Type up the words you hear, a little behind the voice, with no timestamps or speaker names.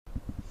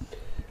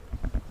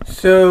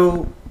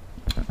So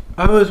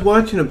I was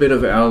watching a bit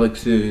of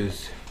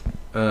Alex's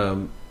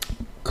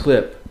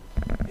clip.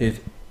 His,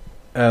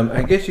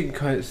 I guess you can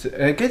call it.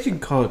 I guess you can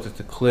call it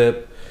just a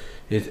clip.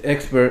 His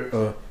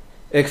basically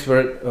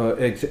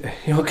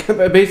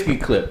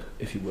clip,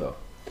 if you will,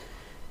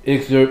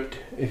 excerpt,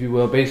 if you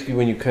will. Basically,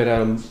 when you cut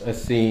out a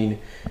scene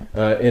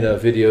in a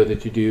video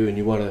that you do, and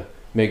you want to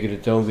make it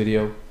its own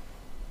video.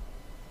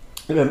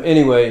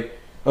 Anyway,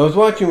 I was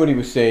watching what he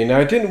was saying. Now,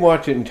 I didn't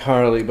watch it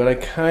entirely, but I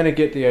kind of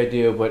get the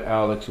idea of what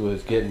Alex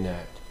was getting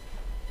at.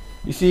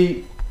 You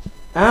see,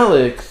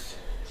 Alex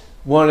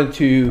wanted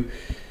to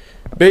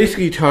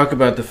basically talk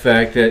about the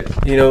fact that,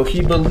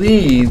 he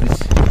believes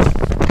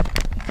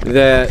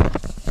that,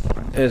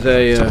 as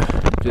I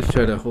just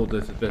try to hold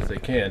this as best I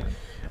can,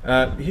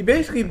 he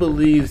basically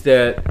believes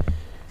that,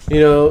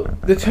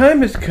 the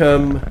time has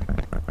come.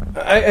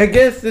 I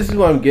guess this is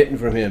what I'm getting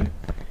from him.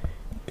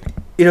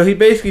 He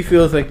basically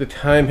feels like the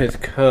time has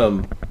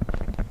come,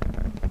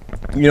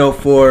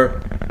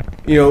 for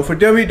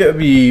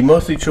WWE,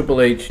 mostly Triple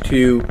H,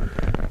 to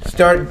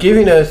start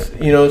giving us,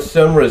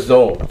 some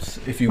results,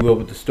 if you will,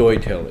 with the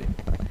storytelling.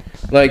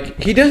 Like,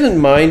 he doesn't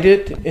mind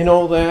it and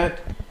all that,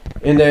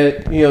 and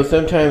that,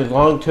 sometimes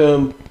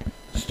long-term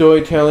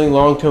storytelling,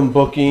 long-term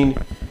booking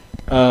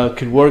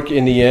could work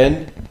in the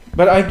end.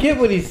 But I get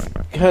what he's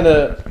kind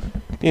of...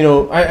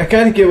 I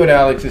kind of get what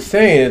Alex is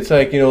saying. It's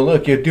like,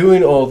 look, you're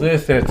doing all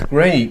this, that's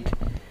great,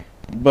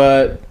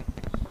 but,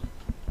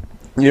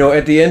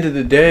 at the end of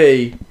the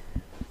day,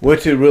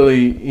 what's it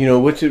really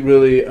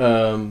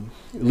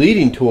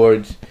leading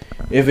towards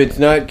if it's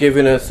not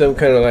giving us some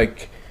kind of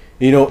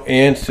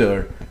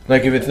answer,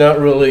 like if it's not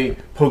really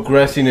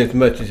progressing as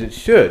much as it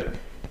should.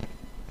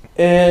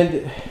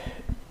 And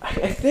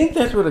I think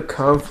that's where the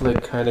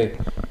conflict kind of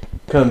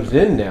comes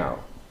in now.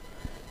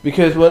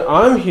 Because what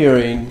I'm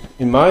hearing,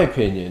 in my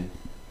opinion,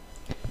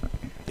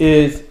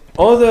 is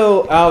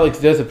although Alex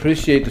does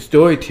appreciate the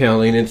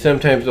storytelling, and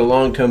sometimes the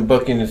long-term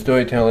booking and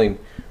storytelling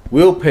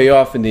will pay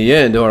off in the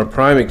end, there are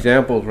prime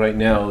examples right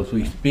now as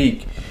we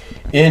speak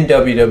in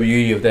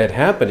WWE of that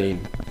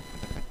happening.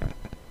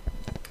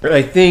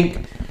 I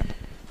think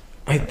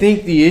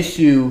the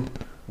issue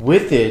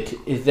with it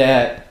is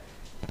that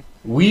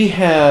we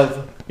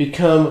have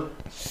become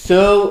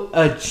so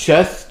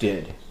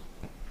adjusted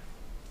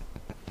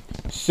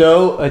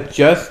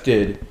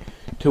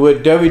to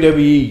what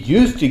WWE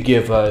used to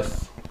give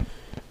us,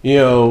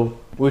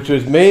 which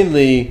was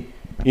mainly,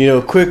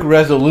 quick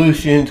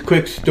resolutions,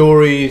 quick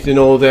stories and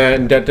all that,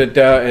 and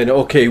and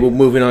okay, we're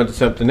moving on to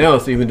something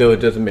else, even though it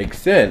doesn't make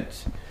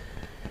sense.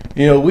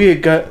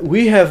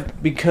 We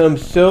have become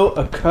so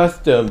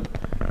accustomed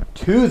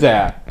to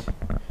that.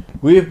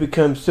 We have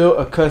become so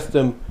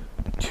accustomed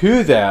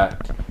to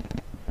that,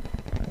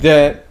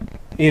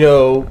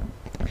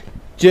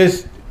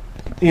 just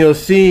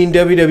seeing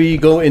WWE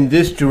go in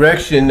this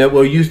direction that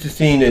we're used to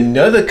seeing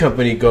another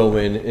company go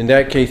in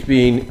that case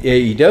being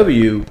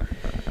AEW,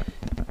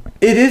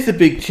 it is a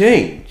big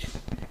change.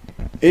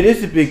 It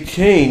is a big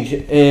change,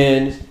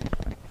 and,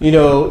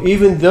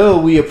 even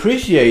though we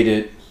appreciate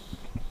it,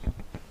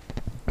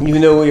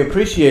 when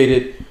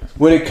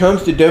it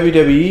comes to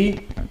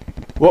WWE,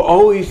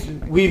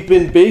 we've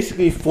been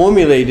basically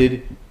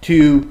formulated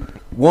to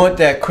want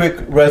that quick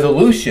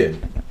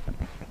resolution.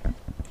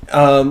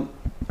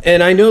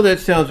 And I know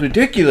that sounds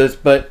ridiculous,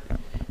 but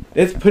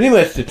it's pretty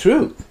much the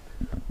truth.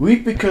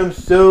 We've become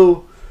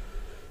so,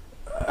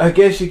 I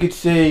guess you could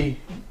say,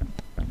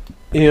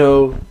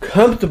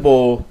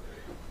 comfortable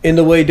in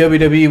the way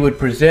WWE would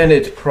present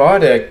its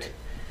product,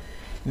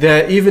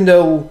 that even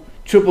though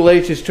Triple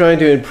H is trying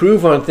to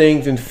improve on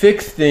things and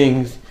fix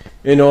things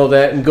and all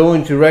that and go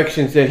in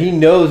directions that he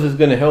knows is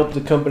going to help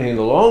the company in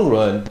the long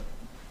run,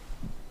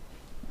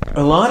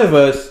 a lot of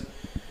us,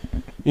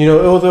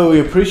 although we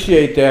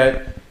appreciate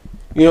that,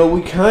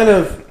 we kind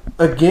of,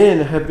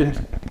 again, have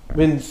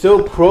been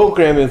so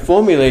programmed and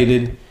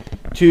formulated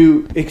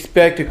to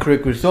expect a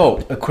quick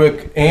result, a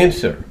quick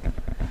answer.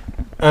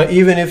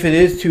 Even if it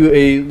is to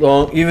a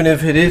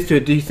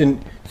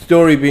decent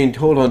story being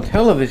told on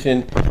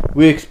television,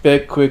 we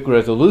expect quick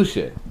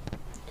resolution.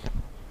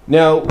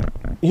 Now,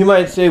 you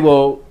might say,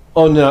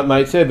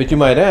 but you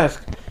might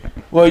ask,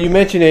 well, you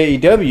mentioned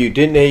AEW.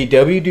 Didn't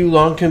AEW do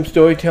long-term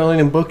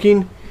storytelling and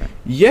booking?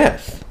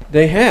 Yes,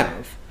 they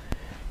have.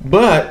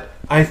 But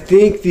I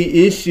think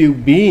the issue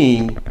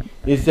being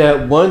is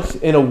that once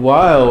in a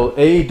while,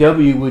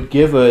 AEW would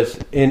give us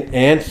an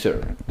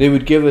answer. They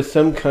would give us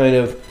some kind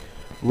of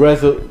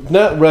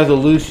not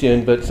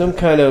resolution, but some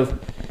kind of,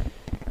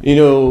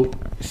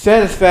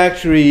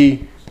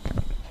 satisfactory,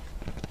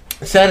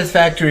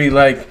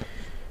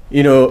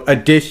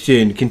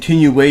 addition,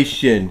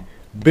 continuation,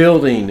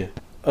 building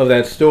of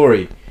that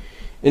story.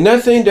 And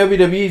not saying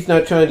WWE is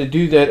not trying to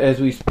do that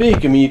as we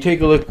speak. I mean, you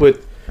take a look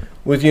with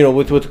what's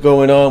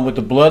going on with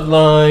the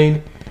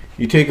Bloodline.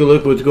 You take a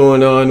look what's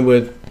going on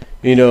with,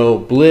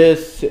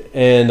 Bliss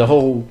and the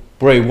whole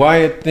Bray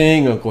Wyatt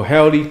thing, Uncle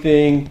Howdy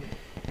thing.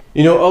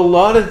 A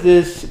lot of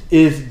this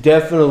is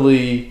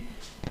definitely,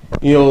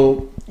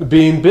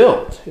 being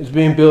built. It's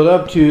being built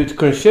up to its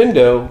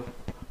crescendo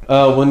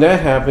when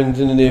that happens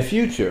in the near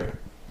future.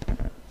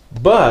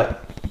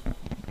 But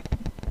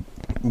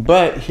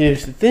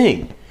here's the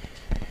thing.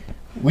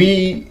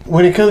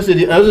 When it comes to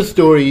the other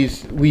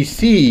stories we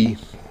see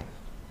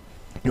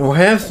or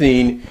have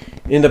seen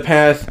in the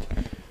past,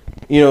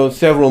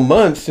 several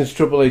months since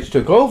Triple H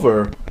took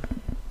over,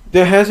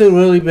 there hasn't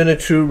really been a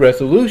true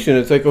resolution.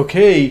 It's like,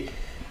 okay,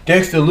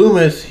 Dexter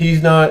Lumis,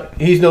 he's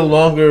no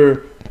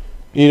longer,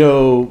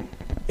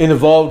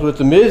 involved with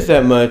The Miz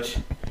that much,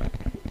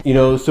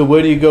 so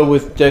where do you go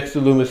with Dexter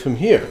Lumis from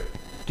here?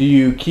 Do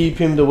you keep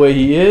him the way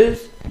he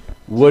is?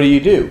 What do you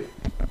do?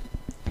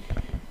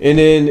 And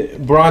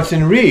then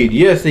Bronson Reed,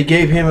 yes, they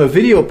gave him a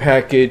video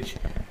package,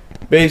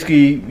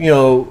 basically,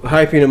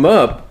 hyping him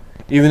up,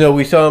 even though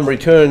we saw him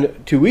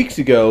return 2 weeks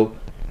ago.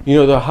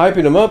 The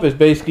hyping him up is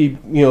basically,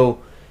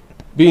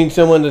 being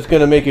someone that's going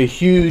to make a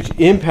huge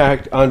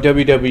impact on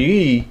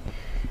WWE.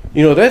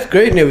 That's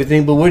great and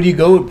everything, but where do you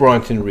go with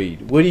Bronson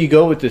Reed? Where do you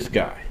go with this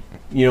guy?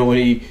 When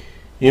he,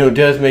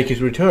 does make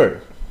his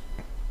return.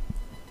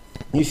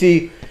 You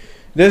see,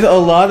 there's a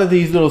lot of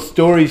these little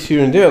stories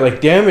here and there,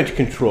 like Damage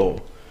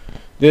Control.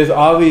 There's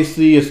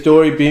obviously a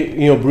story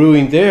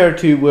brewing there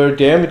to where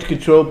Damage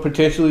Control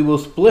potentially will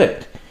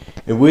split.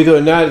 And whether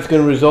or not it's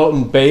going to result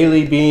in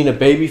Bayley being a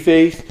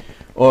babyface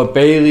or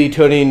Bayley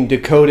turning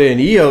Dakota and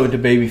Io into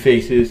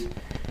babyfaces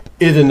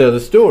is another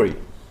story.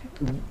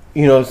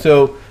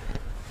 So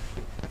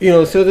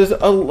there's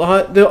a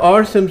lot, there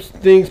are some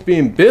things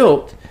being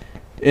built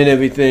and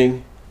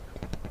everything,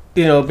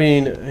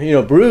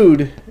 being,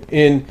 brewed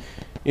and,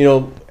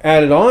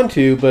 added on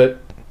to, but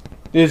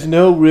there's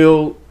no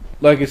real,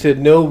 like I said,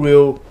 no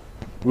real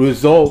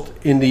result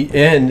in the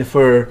end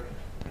for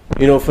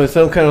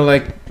some kind of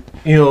like,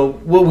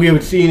 what we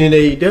have seen in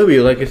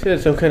AEW. Like I said,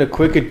 some kind of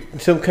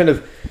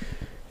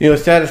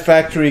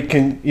satisfactory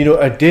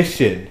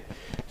addition,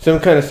 some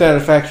kind of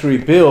satisfactory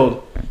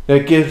build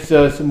that gives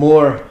us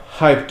more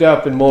hyped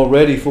up and more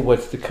ready for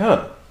what's to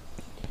come.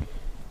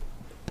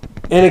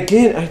 And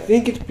again, I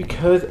think it's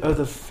because of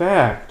the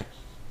fact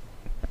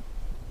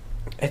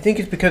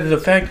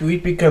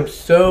we've become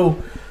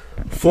so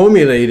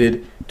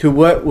formulated to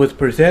what was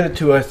presented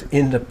to us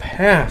in the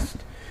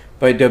past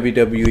by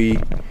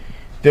WWE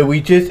that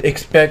we just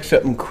expect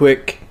something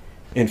quick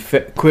and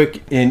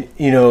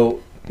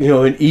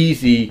and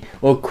easy,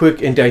 or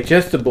quick and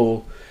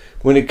digestible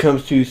when it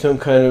comes to some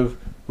kind of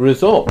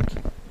result.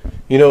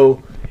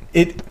 To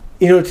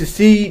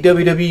see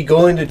WWE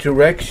go in the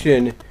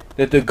direction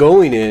that they're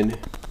going in,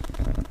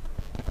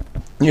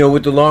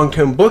 with the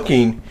long-term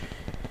booking,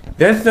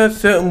 that's not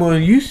something we're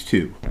used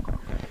to.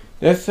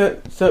 That's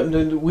not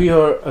something that we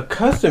are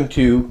accustomed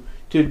to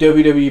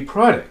WWE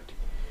product.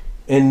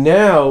 And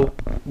now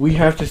we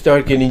have to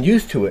start getting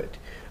used to it.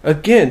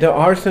 Again, there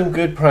are some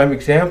good prime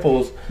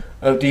examples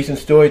of decent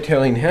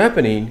storytelling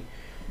happening,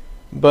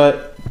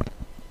 but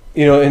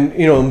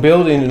and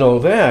building and all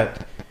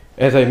that,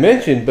 as I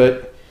mentioned.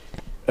 But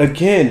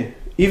again,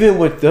 even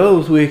with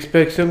those, we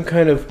expect some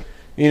kind of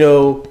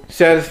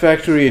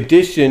satisfactory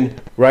addition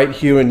right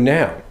here and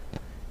now,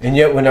 and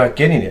yet we're not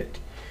getting it.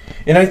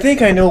 And I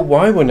think I know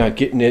why we're not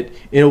getting it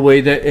in a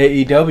way that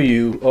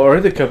AEW or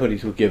other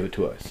companies will give it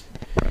to us.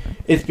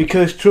 It's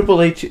because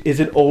Triple H is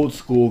an old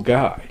school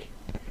guy.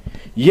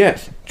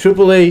 Yes,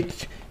 Triple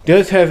H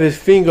does have his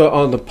finger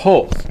on the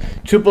pulse.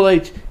 Triple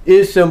H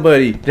is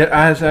somebody that,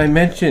 as I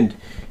mentioned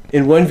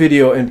in one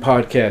video and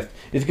podcast,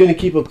 is going to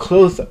keep a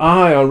close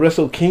eye on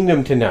Wrestle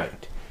Kingdom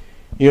tonight.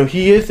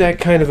 He is that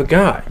kind of a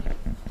guy.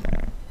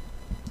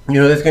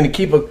 That's going to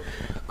keep a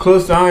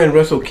close eye on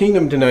Wrestle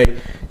Kingdom tonight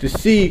to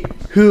see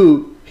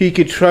who he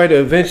could try to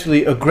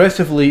eventually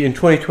aggressively in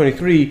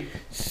 2023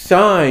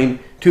 sign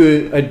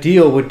to a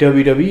deal with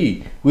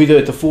WWE, whether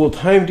it's a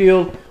full-time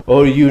deal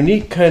or a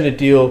unique kind of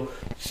deal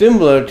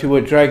similar to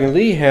what Dragon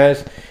Lee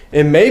has,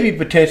 and maybe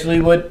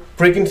potentially what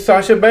freaking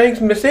Sasha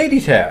Banks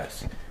Mercedes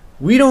has.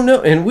 We don't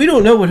know, and we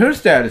don't know what her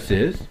status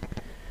is.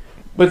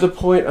 But the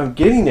point I'm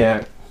getting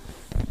at,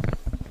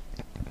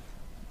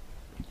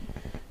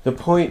 the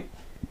point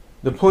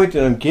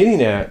that I'm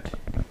getting at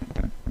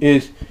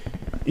is,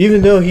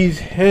 even though he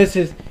has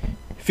his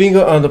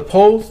finger on the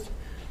pulse,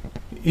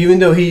 even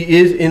though he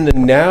is in the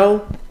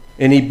now,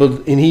 and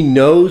he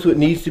knows what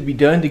needs to be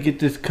done to get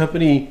this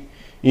company,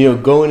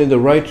 going in the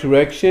right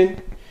direction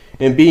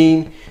and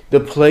being the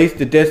place,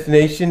 the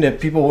destination that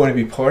people want to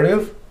be part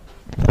of.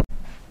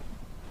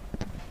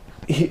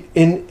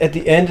 At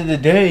the end of the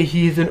day,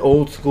 he's an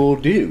old school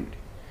dude.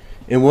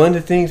 And one of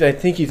the things I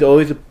think he's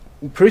always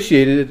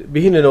appreciated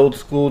being an old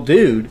school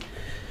dude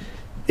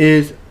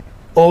is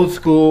old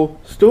school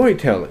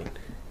storytelling.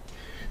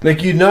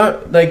 Like you're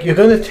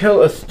going to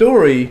tell a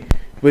story,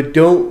 but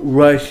don't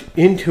rush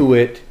into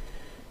it.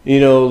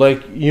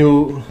 Like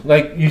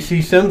you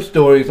see some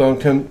stories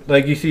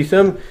you see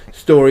some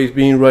stories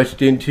being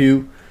rushed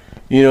into,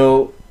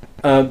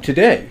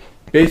 today.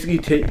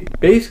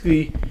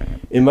 Basically,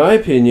 in my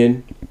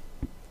opinion,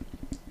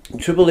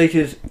 Triple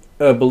H's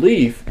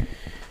belief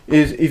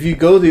is if you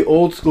go the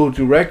old school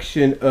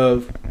direction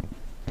of,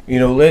 You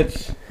know,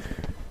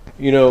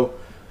 you know,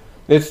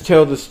 let's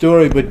tell the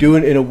story, but do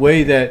it in a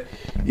way that,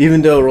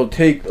 even though it'll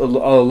take a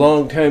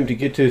long time to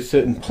get to a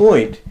certain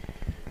point,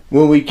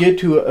 when we get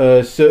to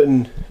a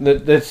certain,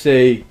 let's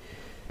say,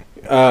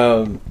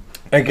 I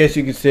guess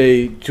you could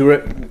say,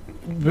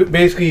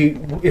 basically,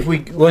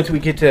 once we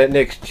get to that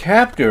next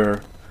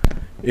chapter,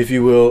 if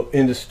you will,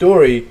 in the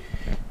story,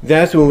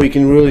 that's when we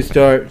can really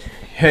start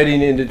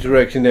heading in the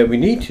direction that we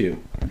need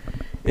to.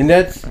 And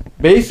that's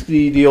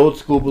basically the old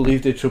school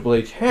belief that Triple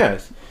H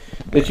has.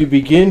 That you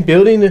begin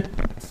building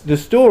the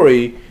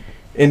story,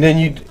 and then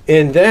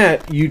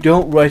you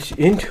don't rush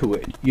into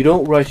it. You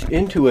don't rush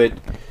into it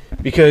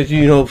because,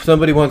 if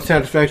somebody wants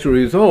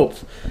satisfactory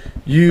results,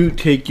 you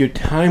take your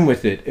time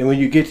with it. And when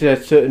you get to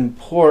that certain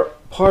part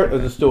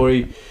of the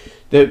story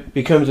that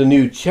becomes a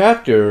new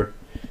chapter,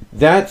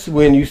 that's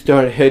when you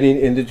start heading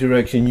in the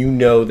direction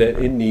that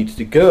it needs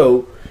to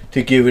go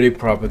to give it a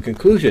proper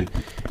conclusion.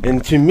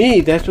 And to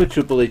me, that's what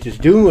Triple H is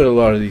doing with a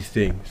lot of these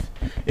things.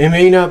 It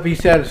may not be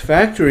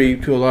satisfactory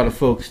to a lot of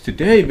folks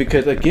today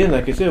because, again,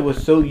 like I said, we're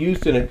so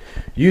used to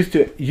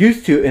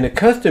and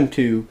accustomed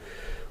to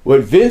what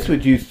Vince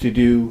would used to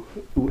do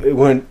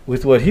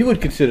with what he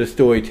would consider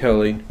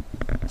storytelling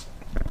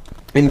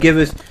and give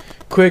us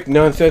quick,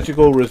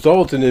 nonsensical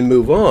results and then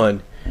move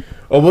on.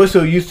 Or we're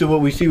so used to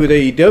what we see with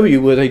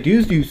AEW, where they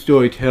do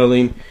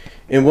storytelling,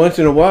 and once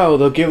in a while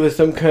they'll give us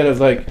some kind of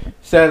like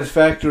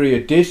satisfactory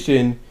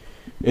addition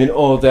and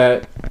all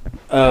that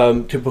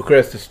to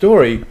progress the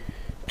story.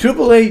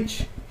 Triple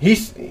H,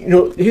 here's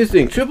the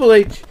thing. Triple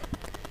H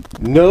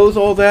knows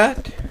all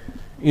that.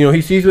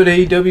 He sees what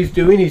AEW is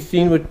doing. He's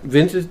seen what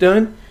Vince has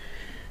done.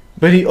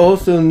 But he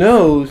also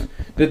knows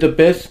that the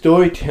best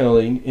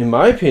storytelling, in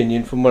my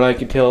opinion, from what I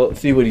can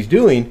see what he's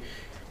doing,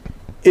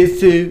 is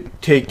to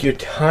take your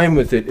time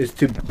with it, is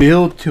to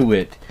build to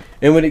it.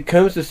 And when it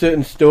comes to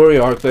certain story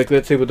arcs, like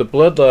let's say with the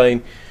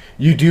Bloodline,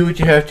 you do what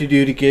you have to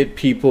do to get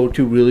people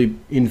to really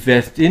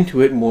invest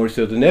into it more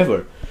so than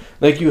ever.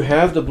 Like you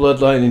have the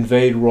Bloodline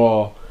invade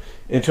Raw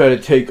and try to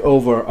take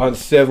over on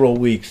several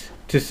weeks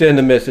to send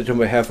a message on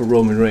behalf of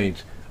Roman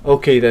Reigns.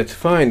 Okay, that's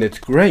fine, that's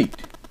great.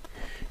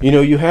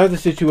 You have the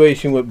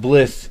situation with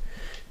Bliss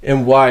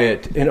and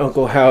Wyatt and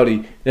Uncle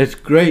Howdy. That's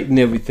great and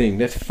everything,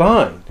 that's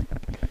fine.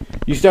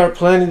 You start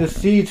planting the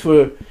seeds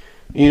for,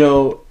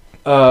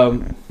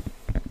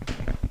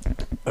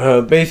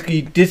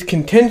 basically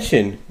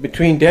discontention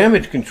between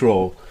Damage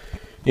Control.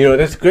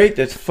 That's great,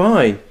 that's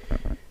fine.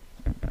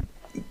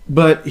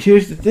 But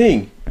here's the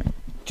thing.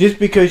 Just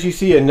because you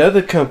see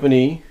another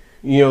company,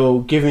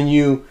 giving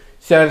you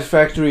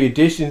satisfactory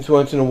additions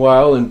once in a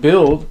while and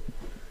build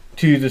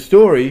to the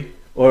story,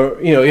 or,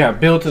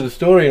 build to the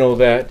story and all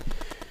that,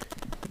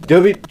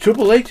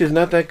 Triple H is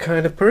not that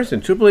kind of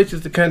person. Triple H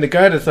is the kind of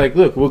guy that's like,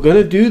 look, we're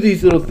going to do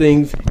these little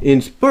things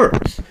in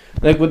spurts.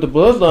 Like with the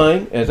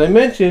Bloodline, as I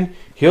mentioned,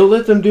 he'll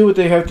let them do what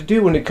they have to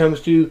do when it comes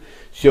to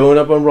showing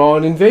up on Raw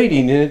and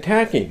invading and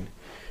attacking,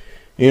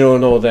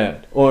 and all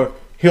that. Or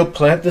he'll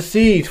plant the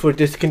seeds for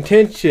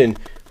discontention,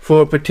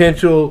 for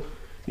potential,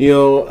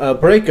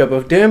 breakup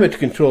of Damage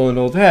Control and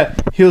all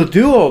that. He'll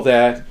do all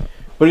that,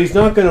 but he's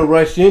not going to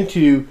rush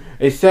into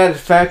a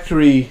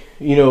satisfactory,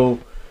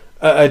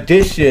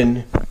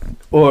 addition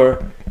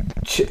or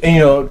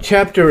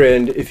chapter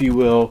end, if you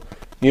will,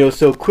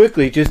 so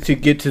quickly just to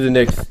get to the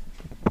next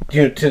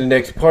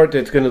part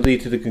that's going to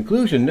lead to the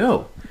conclusion.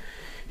 No,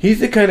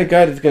 he's the kind of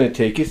guy that's going to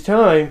take his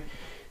time,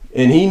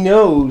 and he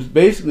knows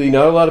basically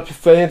not a lot of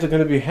fans are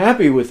going to be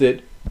happy with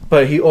it,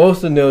 but he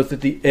also knows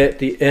that at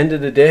the end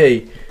of the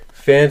day,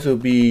 fans will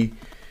be,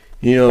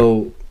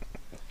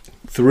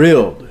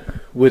 thrilled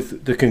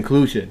with the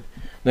conclusion.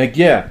 Like,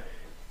 yeah,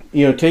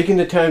 taking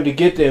the time to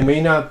get there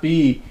may not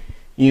be,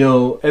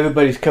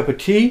 everybody's cup of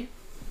tea,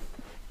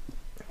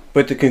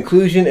 but the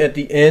conclusion at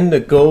the end, the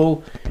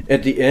gold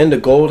at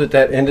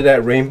that end of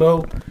that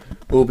rainbow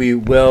will be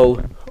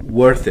well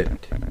worth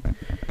it.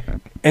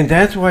 And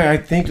that's why I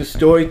think the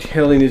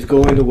storytelling is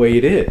going the way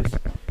it is.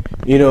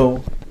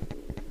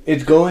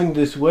 It's going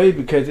this way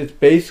because it's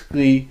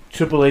basically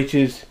Triple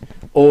H's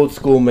old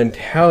school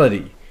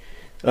mentality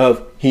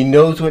of he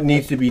knows what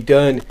needs to be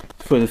done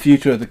for the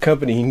future of the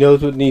company. He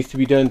knows what needs to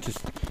be done to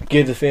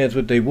give the fans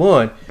what they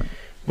want,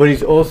 but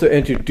he's also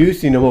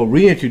introducing them or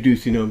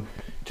reintroducing them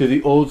to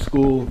the old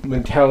school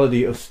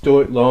mentality of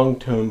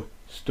long-term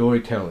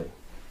storytelling.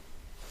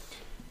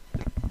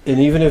 And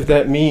even if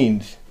that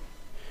means,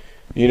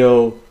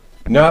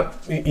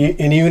 not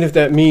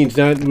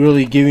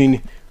really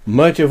giving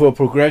much of a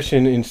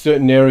progression in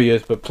certain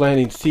areas, but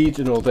planting seeds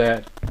and all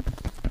that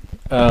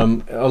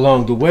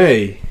along the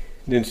way,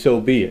 then so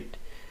be it.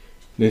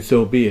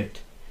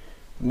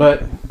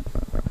 But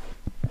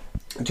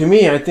to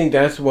me, I think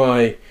that's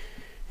why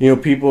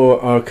people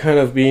are kind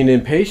of being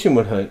impatient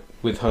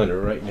with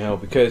Hunter right now,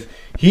 because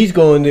he's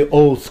going the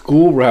old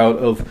school route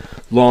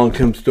of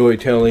long-term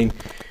storytelling,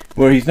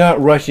 where he's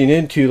not rushing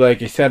into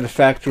like a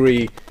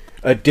satisfactory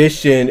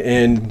addition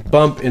and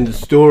bump in the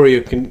story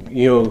of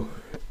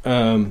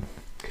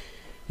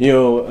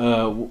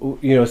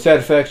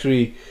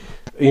satisfactory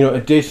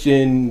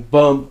addition,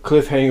 bump,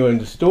 cliffhanger in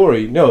the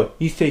story. No,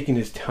 he's taking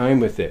his time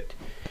with it.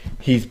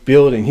 He's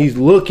building, he's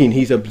looking,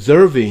 he's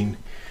observing.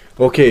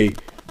 Okay,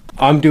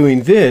 I'm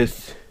doing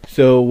this,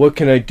 so what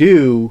can I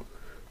do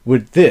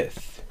with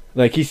this?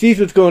 Like, he sees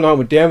what's going on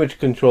with damage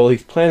control.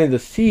 He's planting the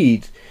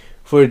seeds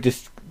for a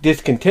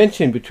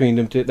discontention between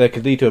them that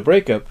could lead to a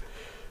breakup.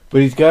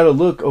 But he's got to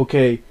look,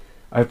 okay,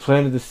 I've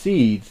planted the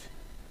seeds.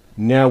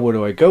 Now where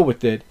do I go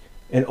with it?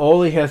 And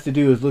all he has to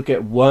do is look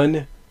at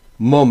one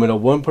moment or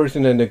one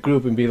person in the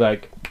group and be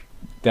like,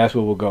 that's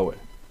where we're going.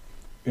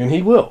 And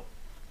he will.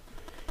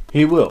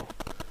 He will.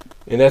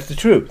 And that's the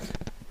truth.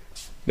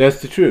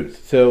 That's the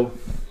truth. So,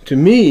 to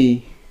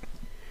me,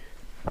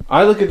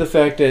 I look at the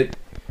fact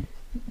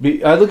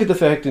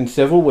in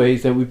several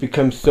ways that we've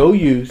become so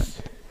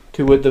used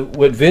to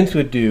what Vince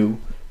would do.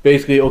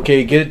 Basically,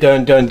 okay, get it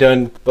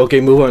done. Okay,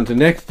 move on to the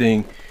next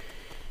thing.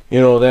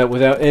 That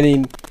without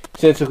any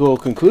sensible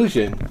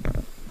conclusion.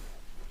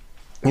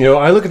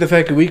 I look at the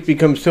fact that we've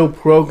become so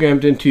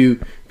programmed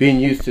into being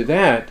used to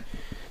that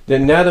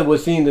now that we're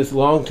seeing this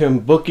long-term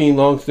booking,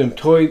 long-term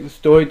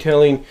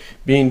storytelling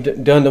being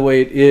done the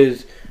way it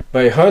is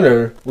by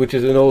Hunter, which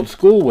is an old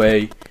school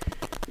way,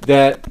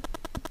 that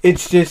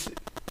it's just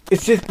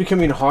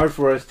becoming hard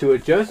for us to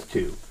adjust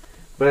to.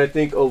 But I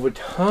think over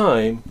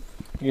time,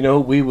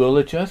 we will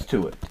adjust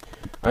to it.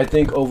 I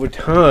think over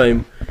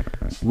time,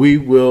 we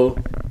will,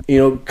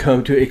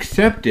 come to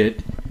accept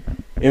it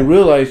and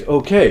realize,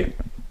 okay,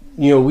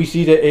 we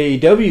see that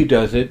AEW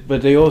does it,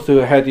 but they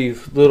also had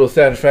these little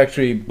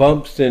satisfactory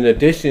bumps and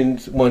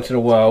additions once in a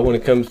while when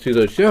it comes to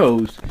the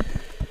shows.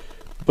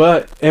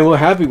 And we're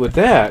happy with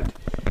that.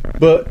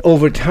 But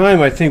over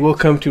time, I think we'll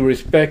come to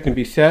respect and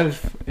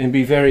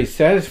be very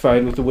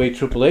satisfied with the way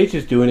Triple H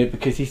is doing it,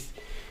 because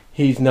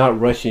he's not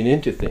rushing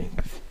into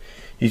things.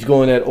 He's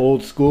going that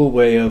old school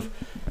way of,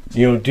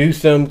 do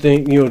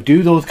something,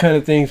 do those kind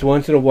of things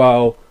once in a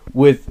while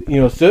with,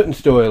 certain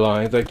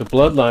storylines like the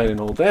Bloodline and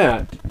all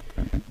that.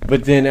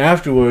 But then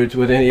afterwards,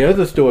 with any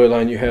other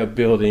storyline you have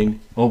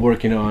building or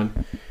working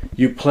on,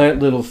 you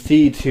plant little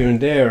seeds here and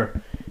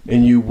there,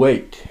 and you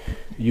wait.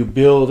 You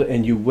build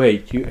and you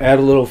wait. You add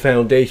a little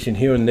foundation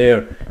here and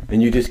there,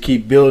 and you just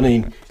keep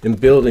building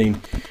and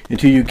building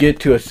until you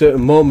get to a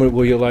certain moment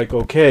where you're like,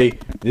 okay,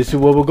 this is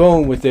where we're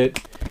going with it.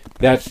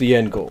 That's the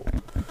end goal.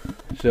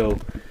 So,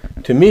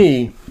 to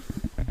me,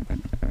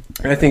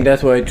 I think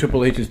that's why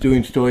Triple H is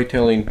doing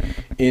storytelling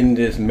in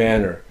this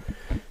manner.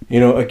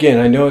 Again,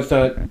 I know it's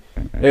not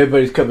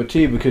everybody's cup of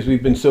tea, because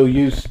we've been so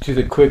used to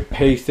the quick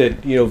pace that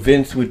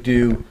Vince would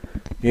do,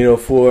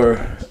 for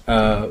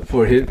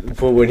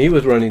when he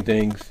was running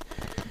things.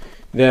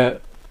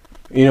 That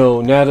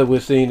now that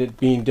we're seeing it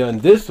being done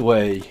this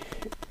way,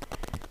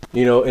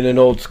 in an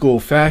old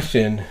school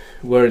fashion,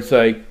 where it's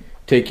like,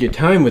 take your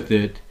time with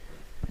it.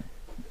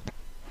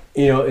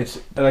 It's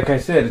like I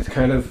said, it's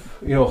kind of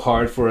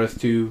hard for us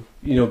to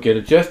get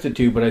adjusted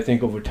to, but I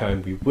think over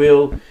time we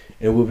will,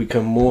 and we'll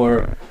become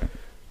more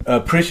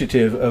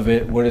appreciative of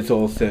it when it's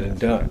all said and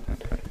done,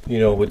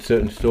 with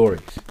certain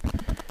stories.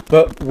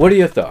 But what are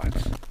your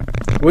thoughts?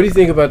 What do you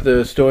think about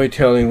the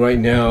storytelling right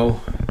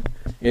now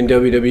in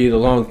WWE, the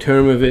long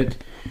term of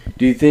it?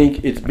 Do you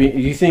think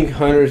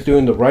Hunter's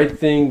doing the right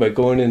thing by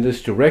going in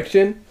this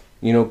direction?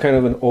 Kind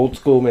of an old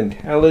school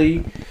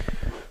mentality?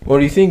 Or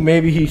do you think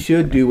maybe he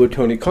should do what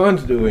Tony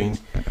Khan's doing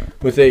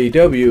with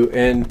AEW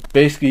and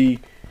basically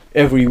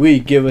every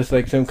week give us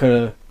like some kind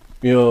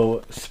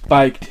of,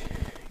 spiked,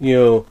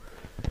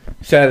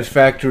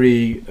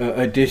 satisfactory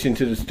addition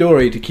to the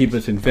story to keep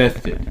us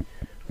invested?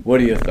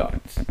 What are your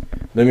thoughts?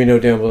 Let me know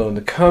down below in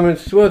the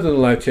comments, as well as in the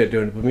live chat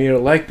during the premiere.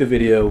 Like the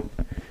video.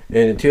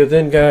 And until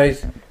then,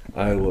 guys,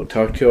 I will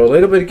talk to you all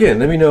later. But again,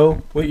 let me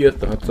know what your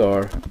thoughts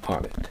are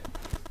on it.